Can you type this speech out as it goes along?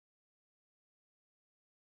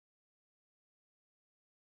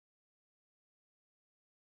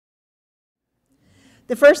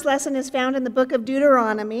The first lesson is found in the book of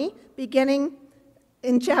Deuteronomy, beginning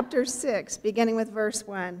in chapter 6, beginning with verse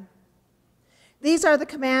 1. These are the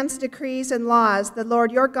commands, decrees, and laws the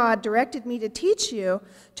Lord your God directed me to teach you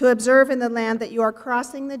to observe in the land that you are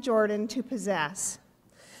crossing the Jordan to possess,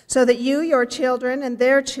 so that you, your children, and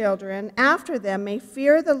their children after them may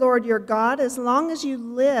fear the Lord your God as long as you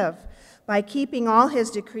live, by keeping all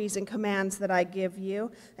his decrees and commands that I give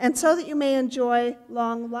you, and so that you may enjoy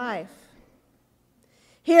long life.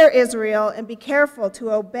 Hear, Israel, and be careful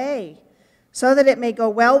to obey, so that it may go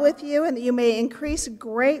well with you and that you may increase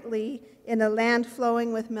greatly in a land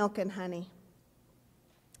flowing with milk and honey,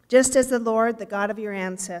 just as the Lord, the God of your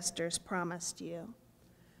ancestors, promised you.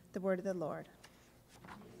 The word of the Lord.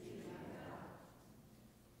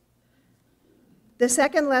 The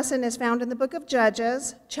second lesson is found in the book of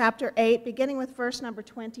Judges, chapter 8, beginning with verse number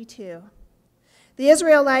 22. The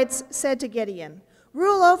Israelites said to Gideon,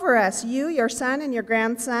 "Rule over us, you, your son, and your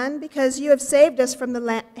grandson, because you have saved us from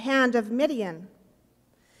the hand of Midian."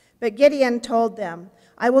 But Gideon told them,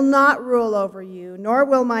 "I will not rule over you, nor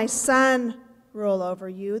will my son rule over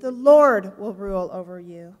you. The Lord will rule over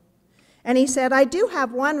you." And he said, "I do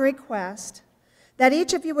have one request, that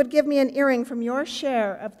each of you would give me an earring from your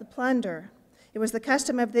share of the plunder." It was the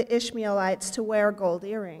custom of the Ishmaelites to wear gold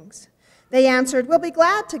earrings. They answered, "We'll be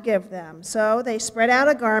glad to give them." So they spread out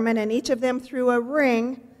a garment, and each of them threw a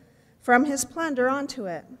ring from his plunder onto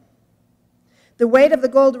it. The weight of the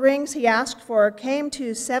gold rings he asked for came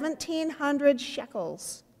to 1,700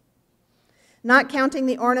 shekels, not counting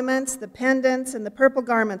the ornaments, the pendants, and the purple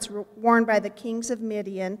garments worn by the kings of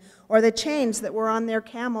Midian, or the chains that were on their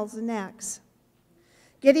camels' necks.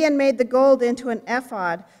 Gideon made the gold into an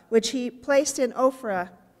ephod, which he placed in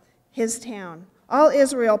Ophrah, his town. All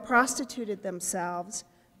Israel prostituted themselves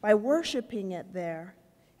by worshiping it there,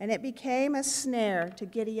 and it became a snare to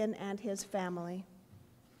Gideon and his family.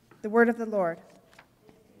 The word of the Lord.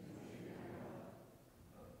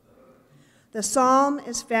 The psalm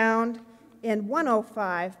is found in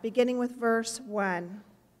 105, beginning with verse 1.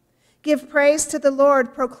 Give praise to the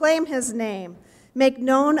Lord, proclaim his name. Make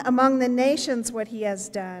known among the nations what he has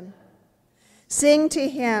done. Sing to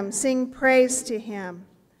him, sing praise to him.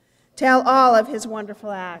 Tell all of his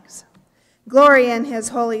wonderful acts. Glory in his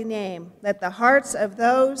holy name. Let the hearts of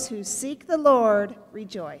those who seek the Lord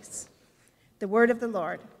rejoice. The word of the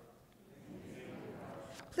Lord.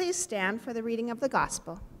 Please stand for the reading of the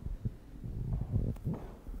gospel.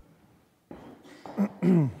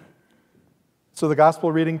 So the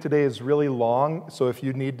gospel reading today is really long, so if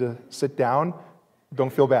you need to sit down,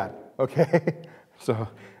 don't feel bad, okay? So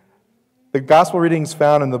the gospel reading is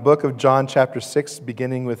found in the book of John, chapter 6,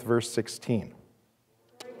 beginning with verse 16.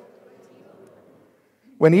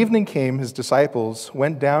 When evening came, his disciples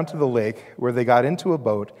went down to the lake, where they got into a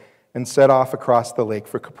boat and set off across the lake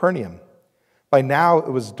for Capernaum. By now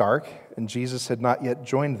it was dark, and Jesus had not yet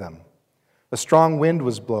joined them. A strong wind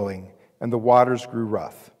was blowing, and the waters grew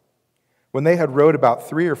rough. When they had rowed about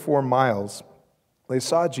 3 or 4 miles, they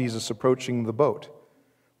saw Jesus approaching the boat,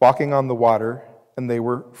 walking on the water, and they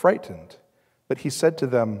were frightened. But he said to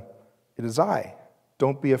them, "It is I,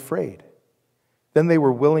 don't be afraid." Then they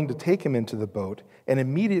were willing to take him into the boat, and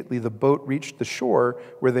immediately the boat reached the shore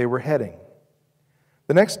where they were heading.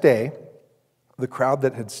 The next day, the crowd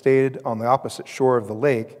that had stayed on the opposite shore of the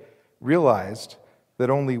lake realized that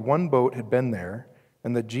only one boat had been there,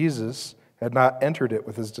 and that Jesus had not entered it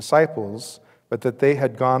with his disciples, but that they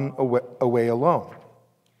had gone away alone.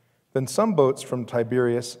 Then some boats from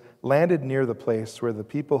Tiberias landed near the place where the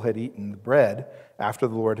people had eaten the bread after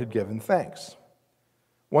the Lord had given thanks.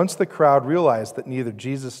 Once the crowd realized that neither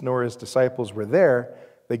Jesus nor his disciples were there,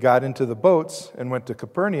 they got into the boats and went to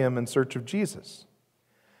Capernaum in search of Jesus.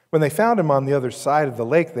 When they found him on the other side of the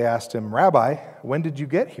lake, they asked him, "Rabbi, when did you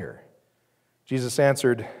get here?" Jesus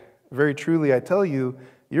answered, "Very truly I tell you,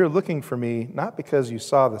 you're looking for me not because you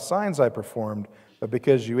saw the signs I performed, but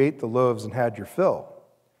because you ate the loaves and had your fill.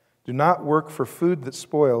 Do not work for food that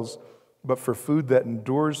spoils, but for food that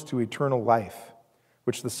endures to eternal life,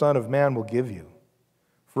 which the Son of Man will give you.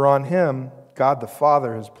 For on him God the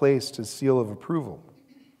Father has placed his seal of approval."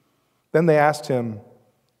 Then they asked him,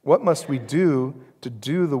 "What must we do to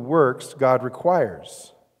do the works God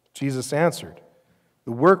requires?" Jesus answered,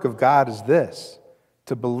 "The work of God is this,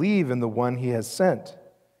 to believe in the one he has sent."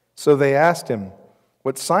 So they asked him,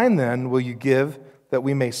 "What sign then will you give that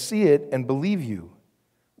we may see it and believe you?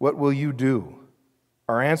 What will you do?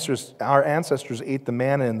 Our ancestors ate the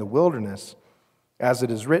manna in the wilderness. As it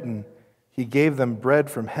is written, he gave them bread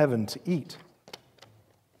from heaven to eat."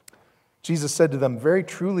 Jesus said to them, "Very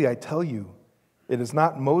truly I tell you, it is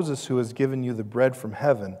not Moses who has given you the bread from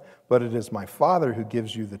heaven, but it is my Father who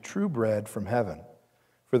gives you the true bread from heaven.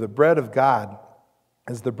 For the bread of God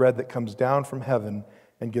is the bread that comes down from heaven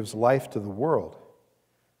and gives life to the world.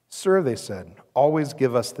 Sir, they said, always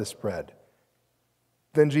give us this bread.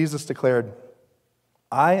 Then Jesus declared,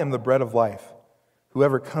 I am the bread of life.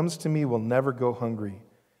 Whoever comes to me will never go hungry,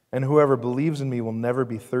 and whoever believes in me will never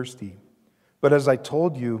be thirsty. But as I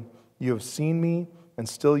told you, you have seen me, and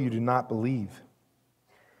still you do not believe.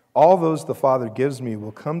 All those the Father gives me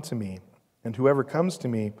will come to me, and whoever comes to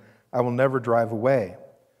me, I will never drive away.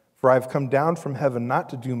 For I have come down from heaven not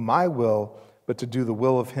to do my will, but to do the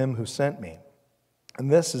will of him who sent me.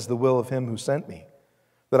 And this is the will of him who sent me,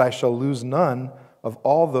 that I shall lose none of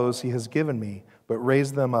all those he has given me, but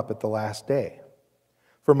raise them up at the last day.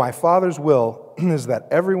 For my Father's will is that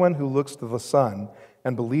everyone who looks to the Son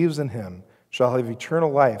and believes in him shall have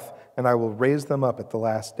eternal life, and I will raise them up at the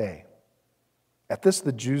last day. At this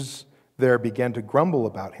the Jews there began to grumble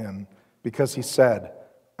about him, because he said,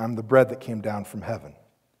 I'm the bread that came down from heaven.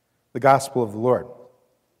 The gospel of the Lord.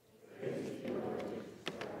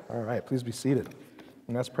 All right, please be seated.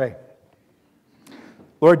 And let's pray.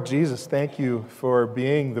 Lord Jesus, thank you for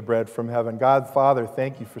being the bread from heaven. God, Father,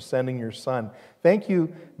 thank you for sending your Son. Thank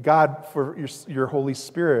you, God, for your Holy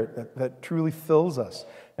Spirit that truly fills us.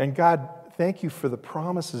 And God, thank you for the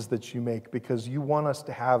promises that you make, because you want us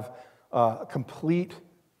to have complete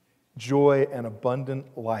joy and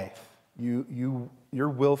abundant life. Your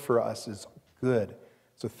will for us is good.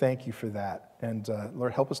 So thank you for that. And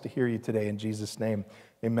Lord, help us to hear you today in Jesus' name.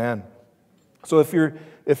 Amen. So if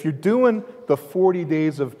you're doing the 40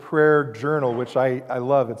 days of prayer journal, which I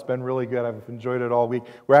love, it's been really good. I've enjoyed it all week.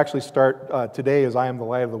 We're actually start today as I am the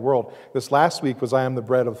light of the world. This last week was I am the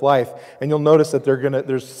bread of life, and you'll notice that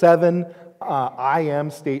there's 7 I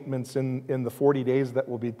am statements in the 40 days that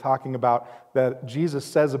we'll be talking about that Jesus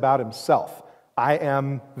says about himself. I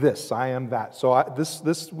am this, I am that. So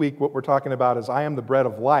this week what we're talking about is I am the bread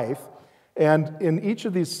of life. And in each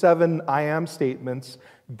of these 7 I am statements,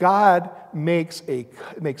 God makes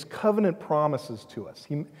covenant promises to us.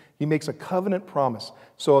 He makes a covenant promise.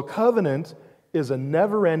 So a covenant is a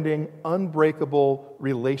never-ending, unbreakable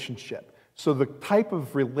relationship. So the type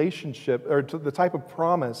of relationship, or the type of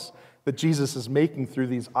promise that Jesus is making through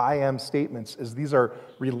these I am statements is these are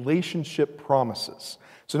relationship promises.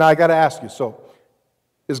 So now I got to ask you, so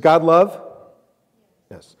is God love?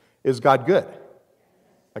 Yes. Is God good?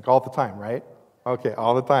 Like all the time, right? Okay,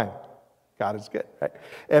 all the time. God is good, right?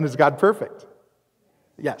 And is God perfect?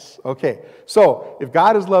 Yes, okay. So if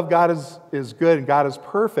God is love, God is good, and God is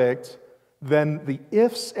perfect, then the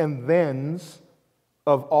ifs and thens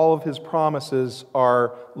of all of his promises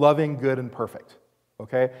are loving, good, and perfect.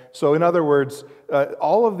 Okay? So in other words,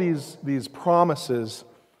 all of these promises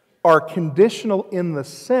are conditional in the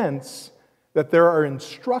sense that there are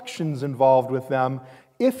instructions involved with them.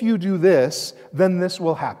 If you do this, then this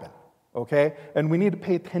will happen. Okay? And we need to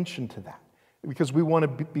pay attention to that because we want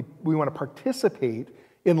to participate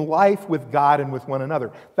in life with God and with one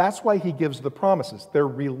another. That's why he gives the promises. They're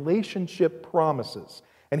relationship promises.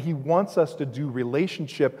 And he wants us to do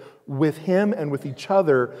relationship with him and with each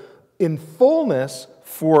other in fullness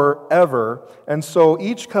forever. And so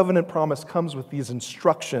each covenant promise comes with these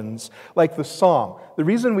instructions, like the psalm. The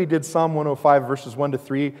reason we did Psalm 105 verses 1 to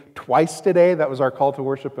 3 twice today, that was our call to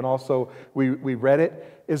worship, and also we read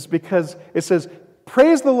it, is because it says,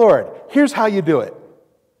 praise the Lord. Here's how you do it.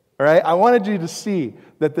 All right? I wanted you to see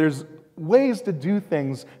that there's ways to do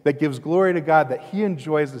things that gives glory to God, that he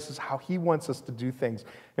enjoys. This is how he wants us to do things.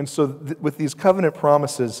 And so with these covenant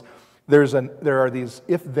promises, there are these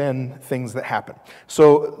if-then things that happen.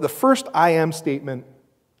 So the first I am statement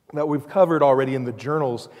that we've covered already in the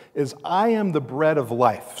journals is I am the bread of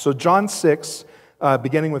life. So John 6,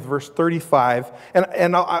 beginning with verse 35,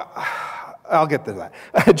 and I'll get to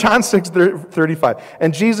that. John 6, 35.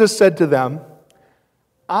 And Jesus said to them,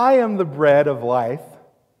 I am the bread of life.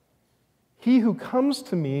 He who comes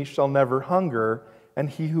to me shall never hunger, and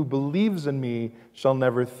he who believes in me shall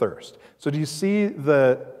never thirst. So do you see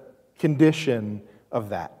the condition of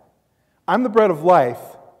that? I'm the bread of life.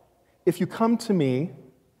 If you come to me,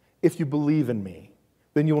 if you believe in me,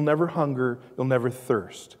 then you will never hunger, you'll never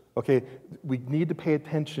thirst. Okay? We need to pay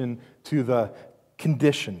attention to the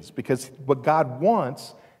conditions, because what God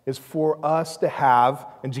wants is for us to have,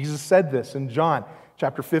 and Jesus said this in John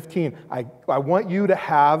chapter 15, I want you to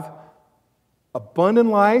have abundant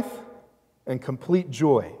life and complete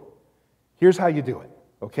joy. Here's how you do it,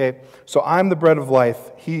 okay? So I'm the bread of life.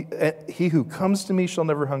 He who comes to me shall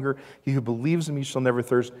never hunger. He who believes in me shall never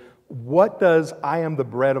thirst. What does I am the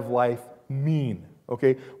bread of life mean?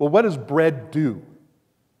 Okay, well, what does bread do?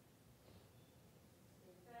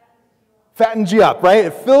 fattens you up, right?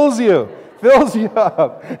 It fills you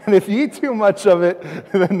up. And if you eat too much of it,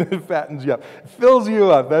 then it fattens you up. It fills you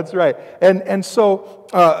up, that's right. And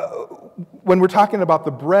so when we're talking about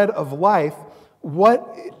the bread of life,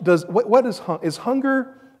 is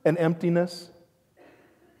hunger an emptiness?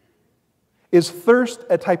 Is thirst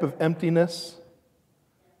a type of emptiness?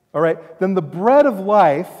 All right, then the bread of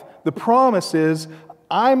life, the promise is,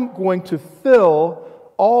 I'm going to fill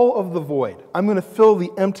all of the void. I'm going to fill the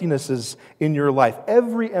emptinesses in your life.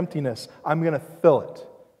 Every emptiness, I'm going to fill it.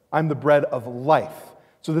 I'm the bread of life.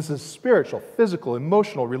 So this is spiritual, physical,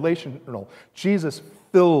 emotional, relational. Jesus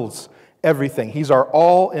fills everything. He's our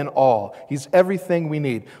all in all. He's everything we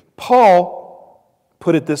need. Paul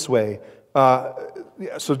put it this way.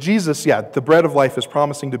 So Jesus, the bread of life is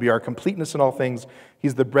promising to be our completeness in all things.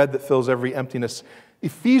 He's the bread that fills every emptiness.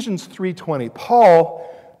 Ephesians 3:20, Paul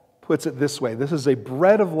puts it this way. This is a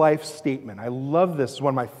bread of life statement. I love this. It's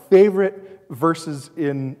one of my favorite verses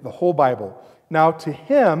in the whole Bible. Now to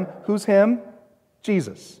him, who's him?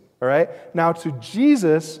 Jesus. All right? Now to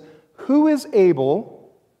Jesus, who is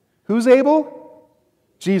able? Who's able?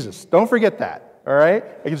 Jesus. Don't forget that. All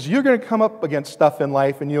right? Because you're going to come up against stuff in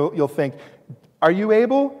life and you'll think, are you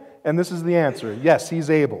able? And this is the answer. Yes, he's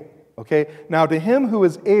able. Okay? Now to him who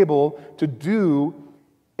is able to do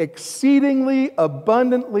exceedingly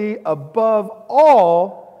abundantly above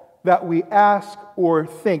all that we ask or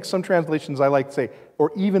think. Some translations I like to say,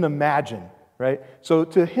 or even imagine. Right? So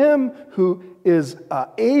to him who is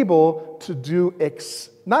able to do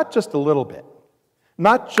not just a little bit,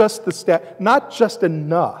 not just not just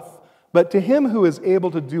enough, but to him who is able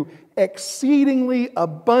to do exceedingly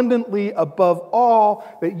abundantly above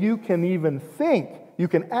all that you can even think, you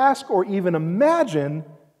can ask or even imagine,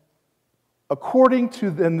 according to,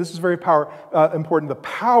 and this is very important, the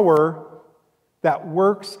power that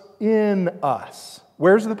works in us.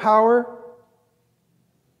 Where's the power?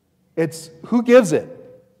 It's who gives it?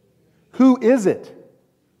 Who is it?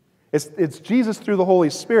 It's Jesus through the Holy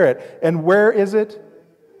Spirit. And where is it?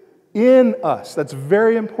 In us. That's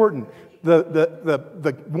very important.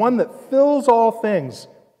 The one that fills all things,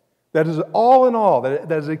 that is all in all, that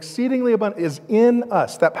is exceedingly abundant, is in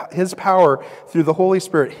us. That his power through the Holy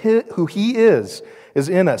Spirit, who he is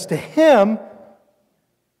in us. To him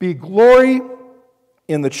be glory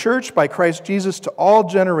in the church by Christ Jesus to all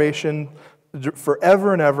generation,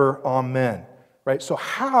 forever and ever. Amen. Right? So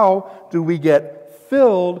how do we get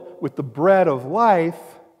filled with the bread of life?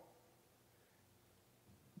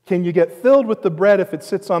 Can you get filled with the bread if it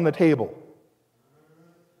sits on the table?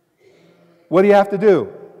 What do you have to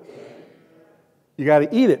do? You got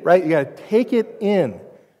to eat it, right? You got to take it in.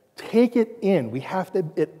 Take it in.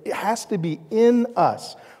 It has to be in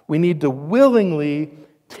us. We need to willingly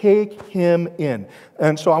take him in.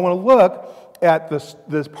 And so I want to look at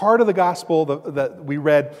this part of the gospel that we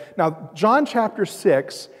read. Now, John chapter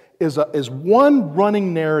 6 is one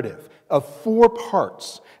running narrative of 4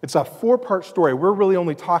 parts. It's a 4-part story. We're really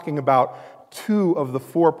only talking about 2 of the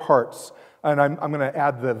 4 parts. And I'm going to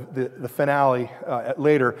add the finale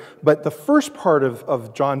later. But the first part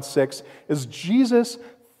of John 6 is Jesus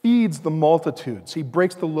feeds the multitudes. He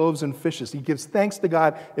breaks the loaves and fishes. He gives thanks to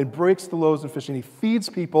God and breaks the loaves and fish. And he feeds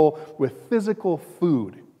people with physical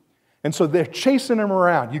food. And so they're chasing him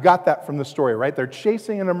around. You got that from the story, right? They're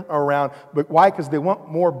chasing him around. But why? Because they want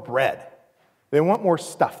more bread. They want more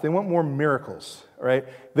stuff. They want more miracles, right?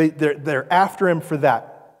 They're after him for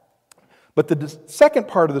that. But the second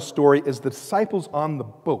part of the story is the disciples on the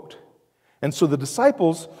boat. And so the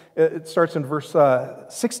disciples, it starts in verse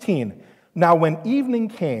 16. Now when evening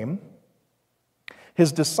came,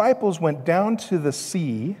 his disciples went down to the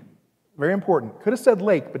sea. Very important. Could have said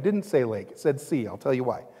lake, but didn't say lake. It said sea. I'll tell you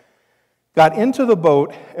why. Got into the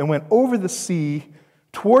boat and went over the sea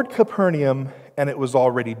toward Capernaum, and it was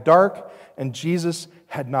already dark, and Jesus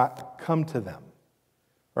had not come to them.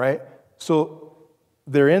 Right? So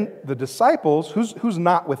they're in the disciples. Who's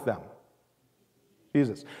not with them?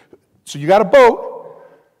 Jesus. So you got a boat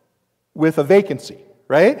with a vacancy,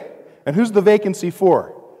 right? And who's the vacancy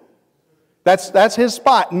for? That's his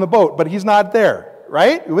spot in the boat, but he's not there,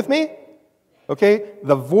 right? You with me? Okay?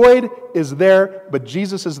 The void is there, but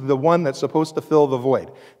Jesus is the one that's supposed to fill the void.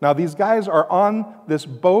 Now, these guys are on this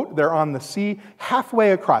boat. They're on the sea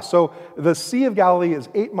halfway across. So the Sea of Galilee is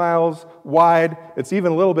 8 miles wide. It's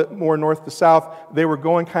even a little bit more north to south. They were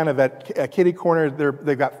going kind of at kitty corner.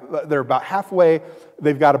 They're about halfway.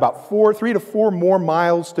 They've got about 3 to 4 more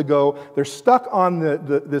miles to go. They're stuck on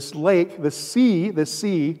this lake, the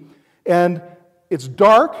sea, and it's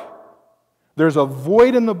dark. There's a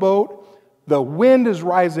void in the boat. The wind is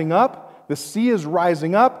rising up. The sea is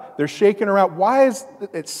rising up. They're shaking around. Why is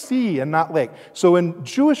it sea and not lake? So in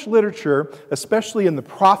Jewish literature, especially in the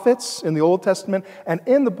prophets in the Old Testament and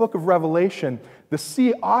in the book of Revelation, the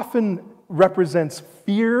sea often represents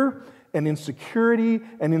fear and insecurity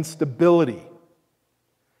and instability.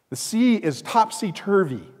 The sea is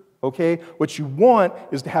topsy-turvy, okay? What you want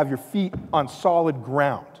is to have your feet on solid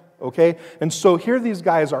ground, okay? And so here these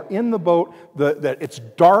guys are in the boat, that it's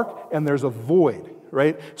dark and there's a void,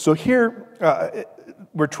 right? So here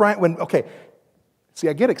we're trying, see,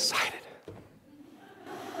 I get excited.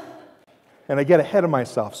 And I get ahead of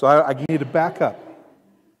myself, so I need to back up.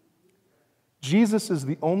 Jesus is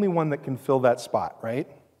the only one that can fill that spot, right?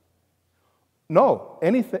 No,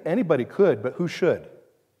 anybody could, but who should?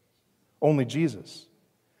 Only Jesus.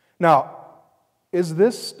 Now, is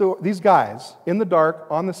these guys in the dark,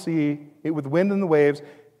 on the sea, with wind and the waves,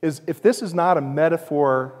 if this is not a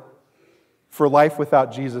metaphor for life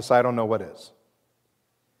without Jesus, I don't know what is.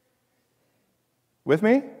 With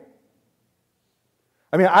me?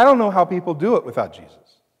 I mean, I don't know how people do it without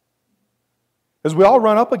Jesus. Because we all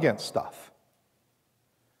run up against stuff.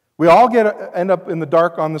 We all end up in the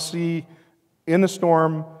dark, on the sea, in the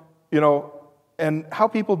storm, and how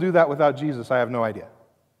people do that without Jesus, I have no idea.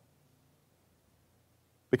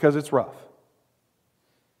 Because it's rough.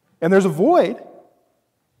 And there's a void.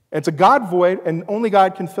 It's a God void, and only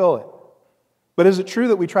God can fill it. But is it true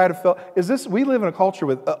that we try to fill? We live in a culture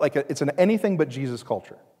with, it's an anything but Jesus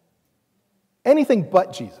culture. Anything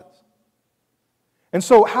but Jesus. And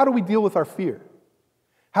so how do we deal with our fear?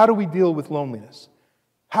 How do we deal with loneliness?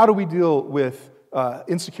 How do we deal with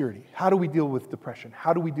insecurity? How do we deal with depression?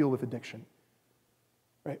 How do we deal with addiction?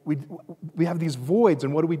 Right? We have these voids,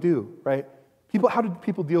 and what do? Right? How do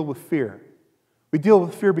people deal with fear? We deal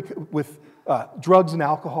with fear with drugs and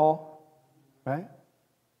alcohol. Right?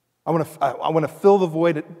 I want to fill the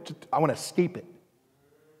void. I want to escape it.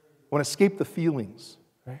 I want to escape the feelings.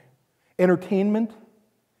 Right? Entertainment.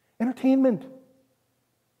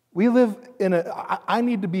 We live in I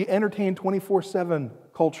need to be entertained 24/7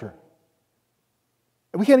 culture.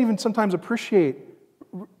 And we can't even sometimes appreciate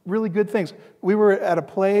really good things. We were at a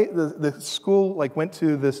play, the school went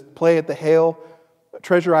to this play at the Hale,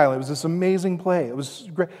 Treasure Island. It was this amazing play. It was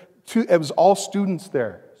great. It was all students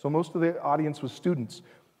there. So most of the audience was students.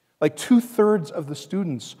 2/3 of the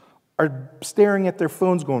students are staring at their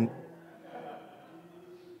phones going,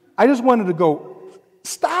 I just wanted to go,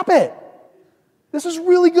 stop it. This is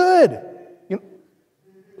really good.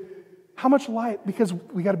 How much light? Because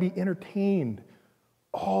we got to be entertained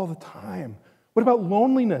all the time. What about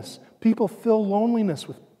loneliness? People fill loneliness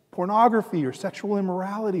with pornography or sexual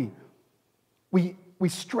immorality. We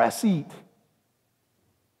stress eat.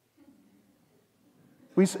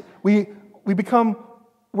 We become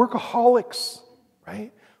workaholics,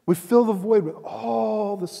 right? We fill the void with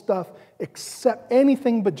all the stuff except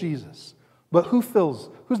anything but Jesus. But who's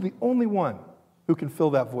the only one who can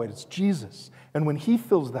fill that void? It's Jesus. And when he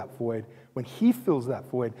fills that void,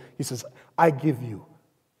 he says, I give you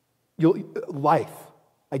life.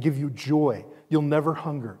 I give you joy. You'll never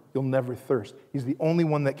hunger. You'll never thirst. He's the only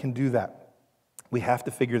one that can do that. We have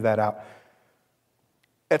to figure that out.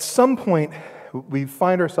 At some point, we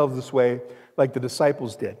find ourselves this way like the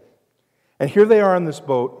disciples did. And here they are on this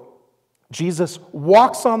boat. Jesus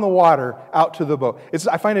walks on the water out to the boat.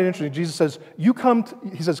 I find it interesting. Jesus says,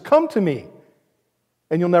 he says, come to me,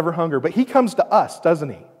 and you'll never hunger. But he comes to us, doesn't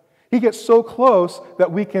he? He gets so close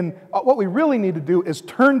that what we really need to do is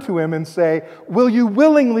turn to him and say, will you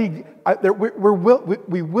willingly,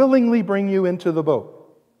 we willingly bring you into the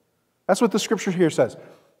boat. That's what the scripture here says.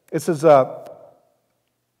 It says,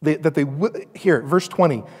 here, verse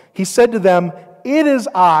 20, he said to them, it is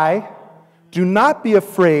I, do not be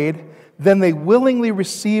afraid. Then they willingly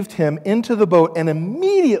received him into the boat, and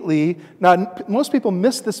immediately, now most people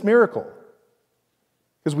miss this miracle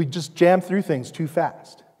because we just jam through things too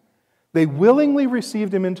fast. They willingly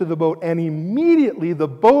received him into the boat, and immediately the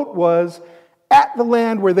boat was at the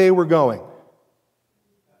land where they were going.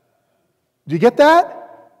 Do you get that?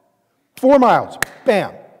 4 miles.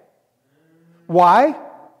 Bam. Why?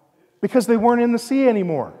 Because they weren't in the sea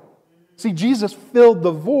anymore. See, Jesus filled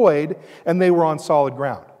the void, and they were on solid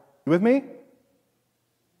ground. You with me?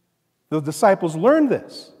 The disciples learned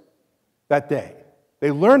this that day.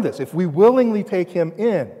 They learned this. If we willingly take him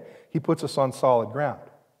in, he puts us on solid ground.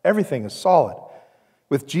 Everything is solid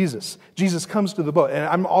with Jesus. Jesus comes to the boat, and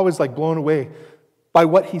I'm always blown away by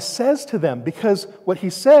what he says to them, because what he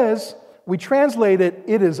says, we translate it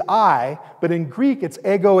is I, but in Greek it's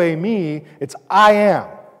ego eimi, it's I am.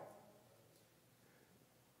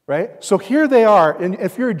 right? So here they are, and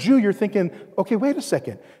if you're a Jew, you're thinking, okay, wait a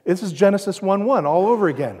second. This is Genesis 1:1 all over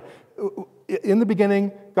again. In the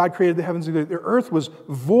beginning, God created the heavens and the earth was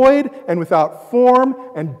void and without form,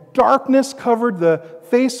 and darkness covered the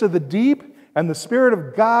face of the deep, and the Spirit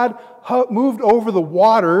of God moved over the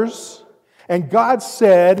waters, and God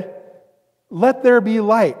said, let there be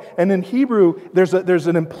light. And in Hebrew, there's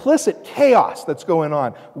an implicit chaos that's going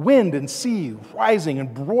on. Wind and sea rising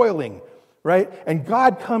and broiling, right? And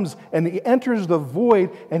God comes and He enters the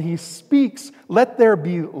void and He speaks, let there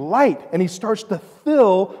be light. And He starts to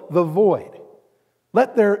fill the void.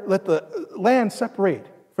 Let the land separate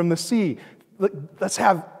from the sea. Let's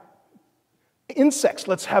have insects.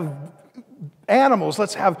 Let's have animals.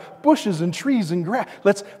 Let's have bushes and trees and grass.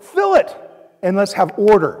 Let's fill it. And let's have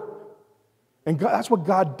order. And God, that's what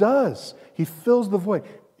God does. He fills the void.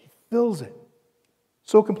 He fills it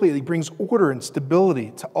so completely. He brings order and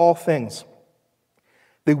stability to all things.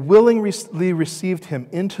 They willingly received Him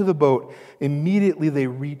into the boat. Immediately they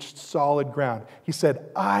reached solid ground. He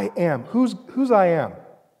said, I am. Who's I am?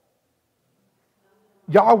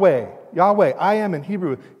 Yahweh. Yahweh. I am in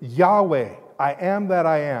Hebrew. Yahweh. I am that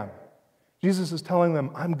I am. Jesus is telling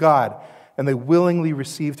them, I'm God. And they willingly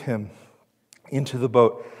received Him into the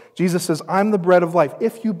boat. Jesus says, I'm the bread of life.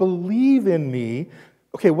 If you believe in me,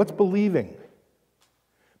 okay, what's believing?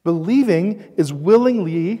 Believing is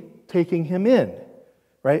willingly taking Him in,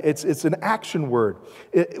 right? It's an action word.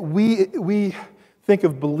 We think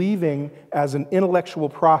of believing as an intellectual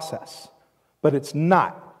process, but it's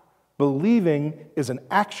not. Believing is an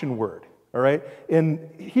action word, all right? In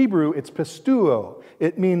Hebrew, it's pistuo.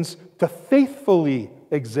 It means to faithfully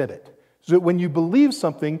exhibit. So that when you believe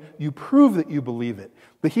something, you prove that you believe it.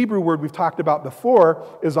 The Hebrew word we've talked about before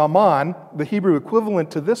is aman. The Hebrew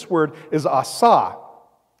equivalent to this word is asa.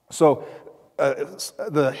 So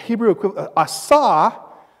the Hebrew equivalent, asa,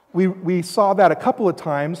 we saw that a couple of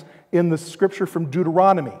times in the scripture from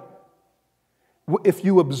Deuteronomy. If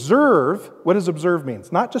you observe, what does observe mean?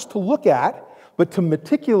 It's not just to look at, but to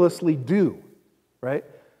meticulously do, right?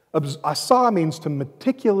 Asa means to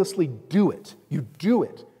meticulously do it. You do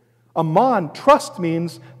it. Aman, trust,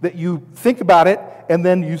 means that you think about it and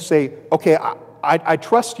then you say, okay, I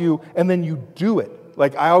trust you, and then you do it.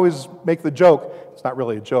 Like I always make the joke, it's not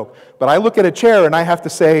really a joke, but I look at a chair and I have to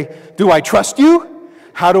say, do I trust you?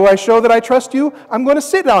 How do I show that I trust you? I'm going to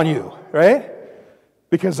sit on you, right?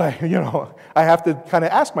 Because I have to kind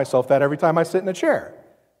of ask myself that every time I sit in a chair,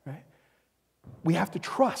 right? We have to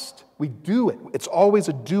trust. We do it. It's always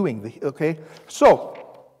a doing, okay? So,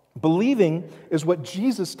 believing is what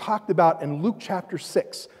Jesus talked about in Luke chapter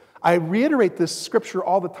 6. I reiterate this scripture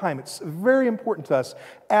all the time. It's very important to us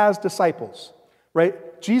as disciples,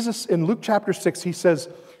 right? Jesus in Luke chapter 6, He says,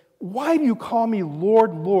 why do you call me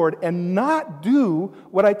Lord, Lord, and not do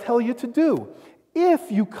what I tell you to do?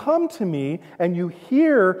 If you come to me and you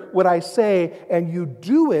hear what I say and you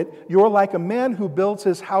do it, you're like a man who builds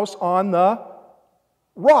his house on the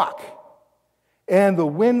rock. And the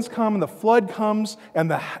winds come and the flood comes,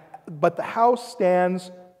 but the house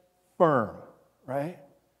stands firm, right?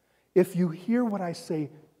 If you hear what I say,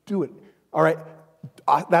 do it. All right,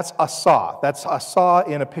 that's asa. That's asa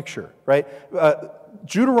in a picture, right?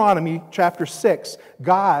 Deuteronomy chapter 6,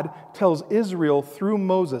 God tells Israel through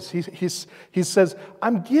Moses, he says,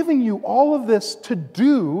 I'm giving you all of this to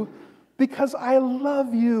do because I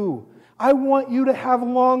love you. I want you to have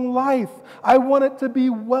long life. I want it to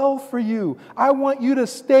be well for you. I want you to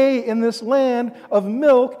stay in this land of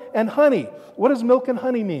milk and honey. What does milk and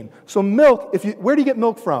honey mean? So milk, where do you get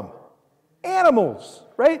milk from? Animals,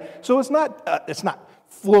 right? So it's not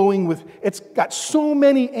flowing with, it's got so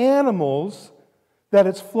many animals that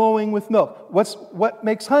it's flowing with milk. What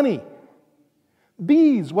makes honey?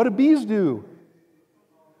 Bees. What do bees do?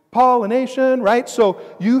 Pollination, right? So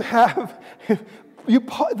you have,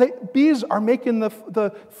 bees are making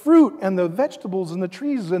the fruit and the vegetables and the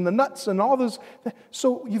trees and the nuts and all those.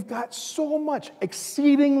 So you've got so much,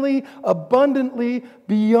 exceedingly, abundantly,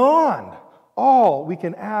 beyond all we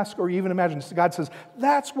can ask or even imagine. So God says,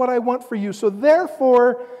 that's what I want for you. So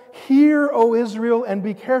therefore, hear, O Israel, and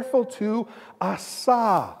be careful to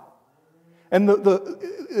asa. And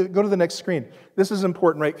go to the next screen. This is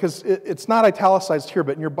important, right? Because it's not italicized here,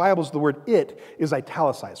 but in your Bibles, the word it is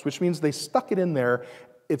italicized, which means they stuck it in there.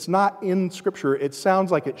 It's not in Scripture. It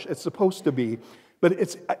sounds like it's supposed to be. But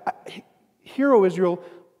it's, hear, O Israel,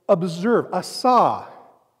 observe, asa.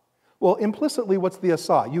 Well, implicitly, what's the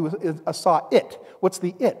asa? You asa it. What's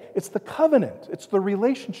the it? It's the covenant. It's the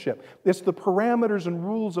relationship. It's the parameters and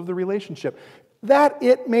rules of the relationship. That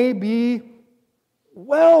it may be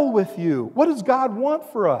well with you. What does God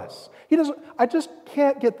want for us? I just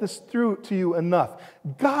can't get this through to you enough.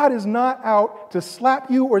 God is not out to slap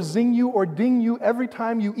you or zing you or ding you every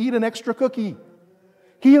time you eat an extra cookie.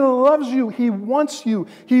 He loves you. He wants you.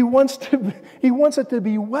 He wants it to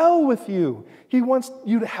be well with you. He wants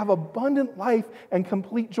you to have abundant life and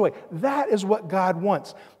complete joy. That is what God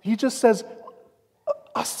wants. He just says,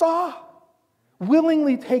 Asa,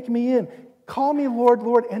 willingly take me in. Call me Lord,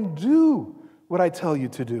 Lord, and do what I tell you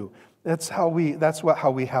to do. That's how we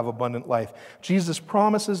have abundant life. Jesus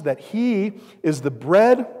promises that He is the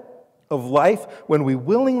bread of life. When we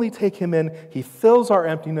willingly take Him in, He fills our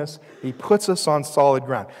emptiness. He puts us on solid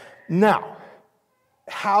ground. Now,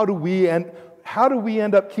 how do we end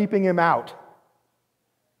up keeping Him out?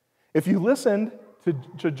 If you listened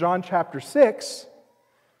to John chapter 6,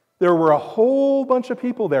 there were a whole bunch of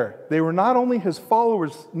people there. They were not only His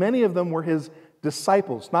followers, many of them were His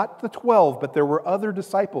disciples. Not the 12, but there were other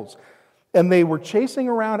disciples. And they were chasing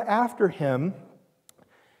around after Him,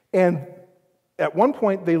 and at one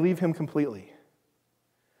point they leave Him completely.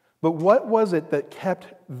 But what was it that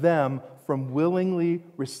kept them from willingly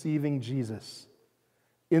receiving Jesus?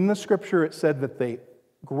 In the scripture it said that they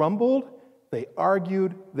grumbled, they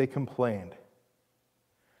argued, they complained.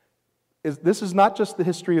 This is not just the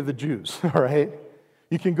history of the Jews, all right?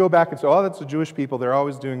 You can go back and say, oh, that's the Jewish people. They're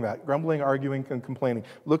always doing that. Grumbling, arguing, and complaining.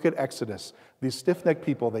 Look at Exodus. These stiff-necked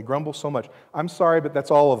people, they grumble so much. I'm sorry, but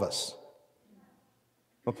that's all of us.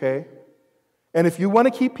 Okay? And if you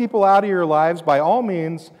want to keep people out of your lives, by all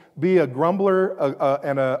means, be a grumbler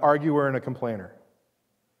and an arguer and a complainer.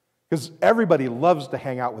 Because everybody loves to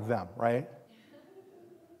hang out with them, right?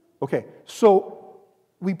 Okay, so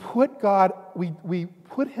we put God, we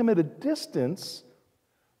put Him at a distance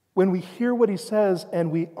when we hear what He says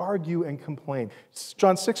and we argue and complain.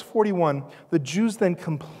 John 6:41, the Jews then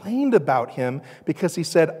complained about Him because He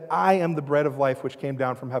said, I am the bread of life which came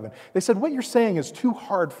down from heaven. They said, what you're saying is too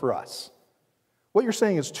hard for us. What you're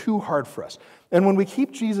saying is too hard for us. And when we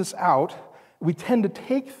keep Jesus out, we tend to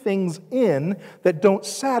take things in that don't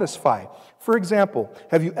satisfy. For example,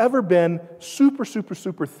 have you ever been super, super,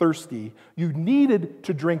 super thirsty? You needed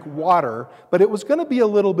to drink water, but it was going to be a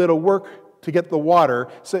little bit of work to get the water.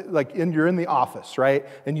 So, you're in the office, right?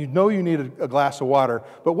 And you know you need a glass of water,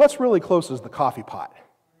 but what's really close is the coffee pot.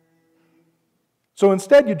 So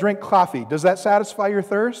instead, you drink coffee. Does that satisfy your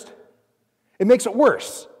thirst? It makes it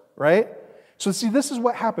worse, right? So see, this is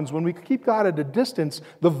what happens when we keep God at a distance.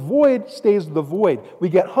 The void stays the void. We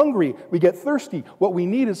get hungry, we get thirsty. What we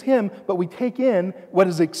need is Him, but we take in what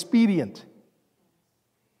is expedient.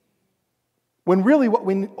 When really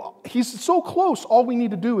He's so close, all we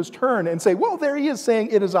need to do is turn and say, well, there He is saying,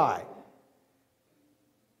 it is I.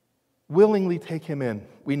 Willingly take Him in.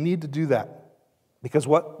 We need to do that. Because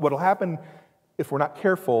what will happen if we're not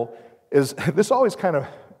careful is, this always kind of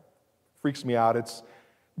freaks me out. It's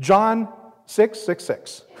John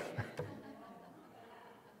 6:66.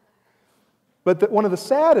 But one of the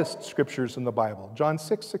saddest scriptures in the Bible, John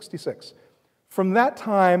 6:66. From that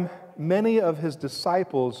time, many of His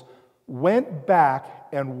disciples went back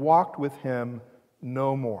and walked with Him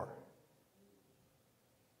no more.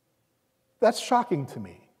 That's shocking to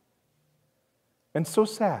me. And so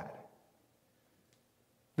sad.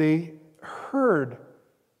 They heard,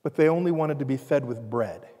 but they only wanted to be fed with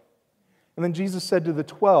bread. And then Jesus said to the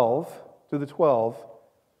 12,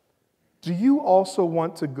 do you also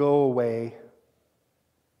want to go away?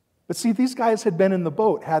 But see, these guys had been in the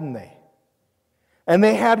boat, hadn't they? And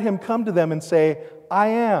they had Him come to them and say, I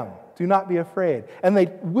am, do not be afraid. And they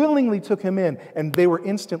willingly took Him in, and they were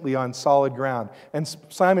instantly on solid ground. And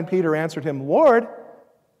Simon Peter answered Him, Lord,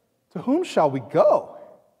 to whom shall we go?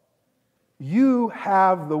 You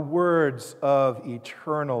have the words of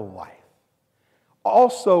eternal life.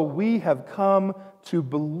 Also, we have come to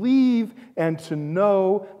believe and to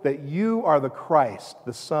know that you are the Christ,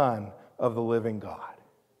 the Son of the living God.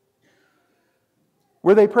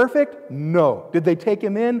 Were they perfect? No. Did they take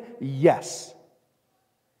Him in? Yes.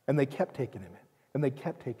 And they kept taking Him in. And they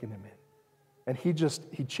kept taking Him in. And He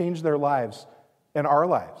changed their lives and our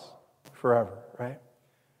lives forever, right?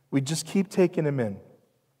 We just keep taking Him in.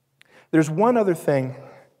 There's one other thing.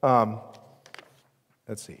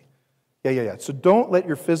 Let's see. Yeah. So don't let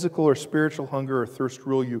your physical or spiritual hunger or thirst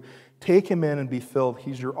rule you. Take Him in and be filled.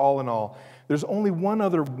 He's your all in all. There's only one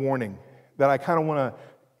other warning that I kind of want to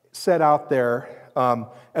set out there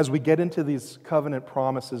as we get into these covenant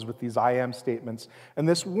promises with these I am statements. And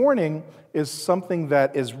this warning is something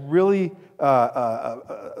that is really,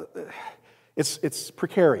 it's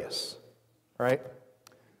precarious, right?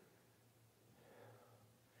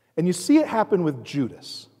 And you see it happen with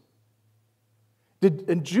Judas.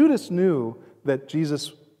 And Judas knew that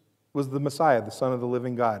Jesus was the Messiah, the Son of the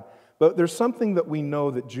living God. But there's something that we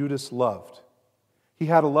know that Judas loved. He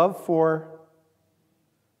had a love for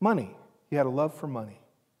money. He had a love for money.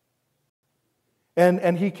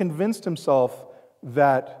 And he convinced himself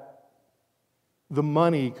that the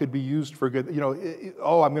money could be used for good. I'm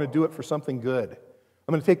going to do it for something good.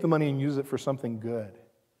 I'm going to take the money and use it for something good.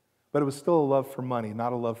 But it was still a love for money,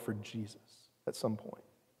 not a love for Jesus at some point.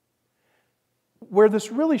 Where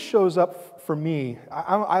this really shows up for me,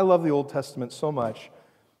 I love the Old Testament so much.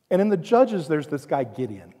 And in the Judges, there's this guy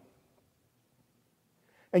Gideon.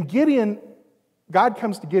 And Gideon, God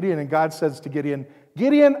comes to Gideon and God says to Gideon,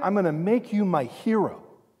 Gideon, I'm going to make you my hero.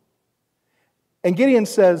 And Gideon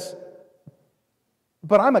says,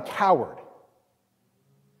 but I'm a coward.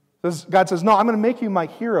 God says, no, I'm going to make you my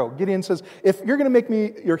hero. Gideon says, if you're going to make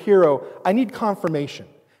me your hero, I need confirmation.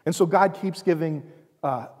 And so God keeps giving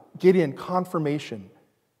Gideon confirmation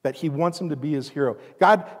that he wants him to be his hero.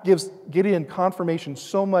 God gives Gideon confirmation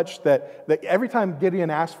so much that every time Gideon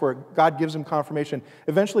asks for it, God gives him confirmation.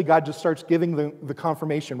 Eventually, God just starts giving the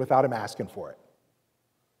confirmation without him asking for it.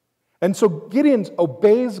 And so Gideon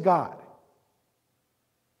obeys God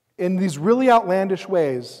in these really outlandish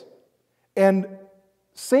ways and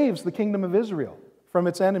saves the kingdom of Israel from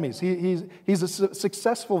its enemies. He's a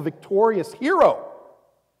successful, victorious hero.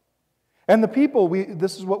 And the people,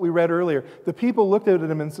 this is what we read earlier, the people looked at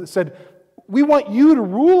him and said, we want you to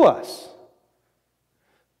rule us.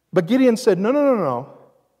 But Gideon said, no.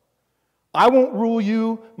 I won't rule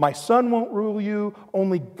you. My son won't rule you.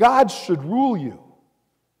 Only God should rule you.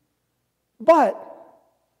 But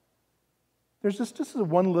there's just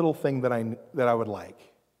one little thing that I would like.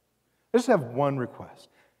 I just have one request.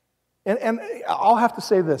 And I'll have to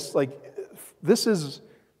say this, this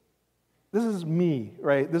is me,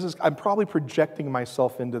 right? I'm probably projecting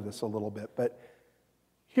myself into this a little bit, but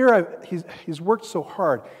here he's worked so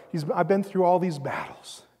hard. I've been through all these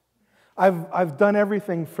battles. I've done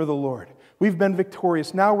everything for the Lord. We've been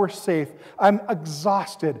victorious. Now we're safe. I'm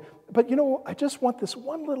exhausted. But I just want this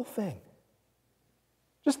one little thing.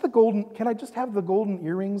 Just the golden, can I just have the golden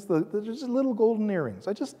earrings? Just little golden earrings.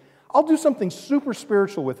 I'll do something super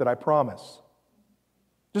spiritual with it, I promise.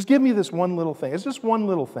 Just give me this one little thing. It's just one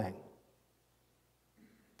little thing.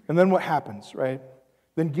 And then what happens, right?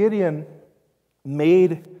 Then Gideon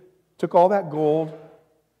took all that gold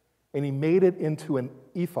and he made it into an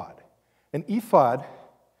ephod. An ephod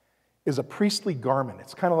is a priestly garment.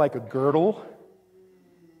 It's kind of like a girdle.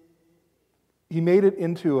 He made it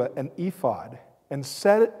into an ephod and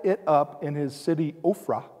set it up in his city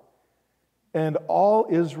Ophrah, and all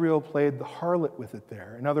Israel played the harlot with it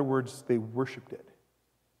there. In other words, they worshipped it.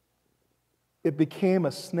 It became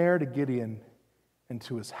a snare to Gideon and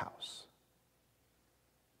to his house.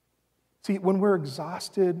 See, when we're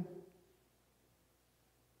exhausted,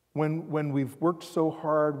 when we've worked so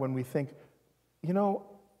hard, when we think,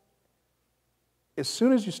 as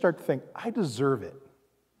soon as you start to think, I deserve it,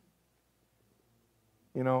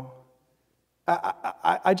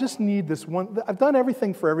 I just need this one. I've done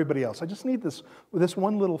everything for everybody else. I just need this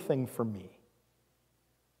one little thing for me.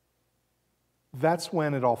 That's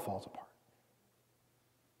when it all falls apart.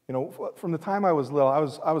 From the time I was little,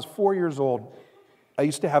 I was 4 years old. I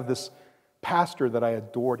used to have this pastor that I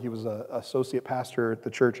adored. He was an associate pastor at the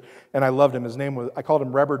church, and I loved him. I called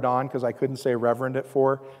him Reverend Don because I couldn't say Reverend at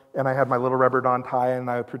 4, and I had my little Reverend Don tie, and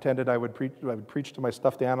I pretended I would preach to my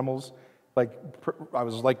stuffed animals. I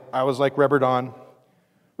was like Reverend Don.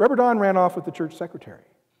 Reverend Don ran off with the church secretary.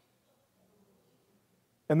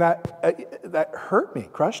 And that hurt me,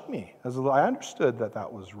 crushed me. As I understood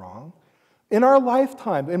that was wrong. In our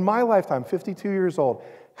lifetime, in my lifetime, 52 years old,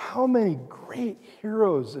 how many great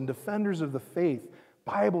heroes and defenders of the faith,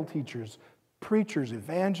 Bible teachers, preachers,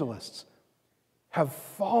 evangelists, have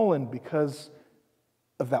fallen because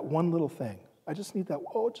of that one little thing. I just need that.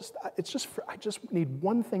 I just need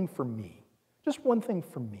one thing for me. Just one thing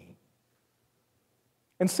for me.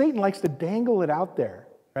 And Satan likes to dangle it out there,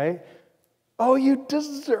 right? Oh, you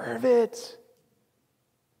deserve it.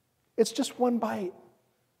 It's just one bite.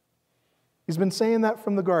 He's been saying that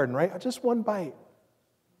from the garden, right? Just one bite.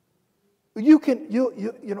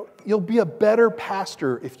 You'll be a better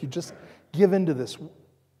pastor if you just give into this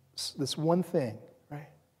one thing, right?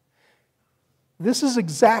 This is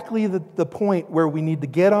exactly the point where we need to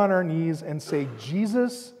get on our knees and say,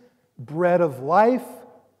 Jesus, bread of life,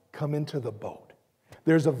 come into the boat.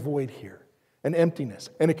 There's a void here, an emptiness,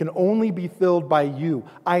 and it can only be filled by you.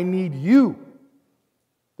 I need you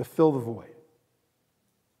to fill the void.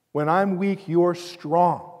 When I'm weak, you're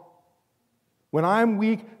strong. When I'm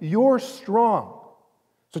weak, you're strong.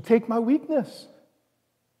 So take my weakness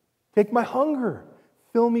Take my hunger.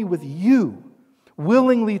 Fill me with you.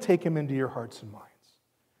 Willingly take him into your hearts and minds.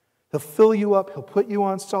 He'll fill you up. He'll put you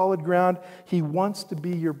on solid ground. He wants to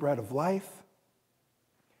be your bread of life.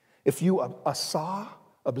 If you asa,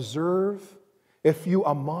 observe, if you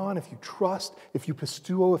aman, if you trust, if you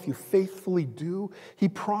pistuo, if you faithfully do, he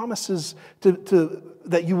promises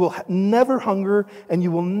that you will never hunger and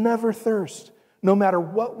you will never thirst, no matter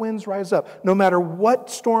what winds rise up, no matter what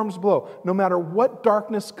storms blow, no matter what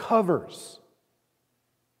darkness covers.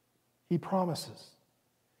 He promises.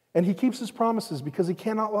 And he keeps his promises because he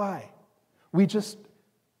cannot lie. We just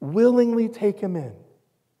willingly take him in.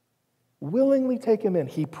 Willingly take him in.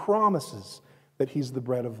 He promises that he's the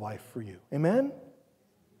bread of life for you. Amen?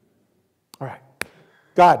 All right.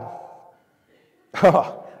 God,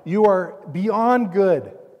 you are beyond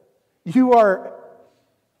good. You are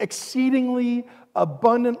exceedingly,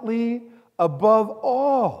 abundantly, above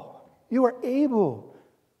all. You are able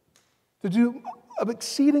to do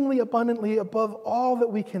exceedingly abundantly above all that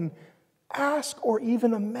we can ask or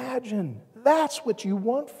even imagine. That's what you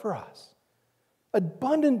want for us.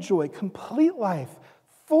 Abundant joy, complete life,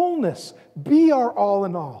 fullness, be our all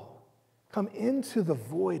in all. Come into the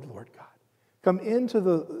void, Lord God. Come into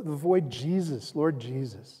the void, Jesus, Lord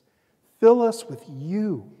Jesus. Fill us with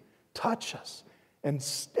you. Touch us and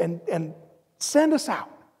send us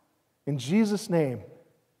out in Jesus' name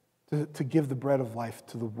to give the bread of life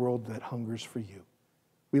to the world that hungers for you.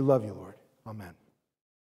 We love you, Lord. Amen.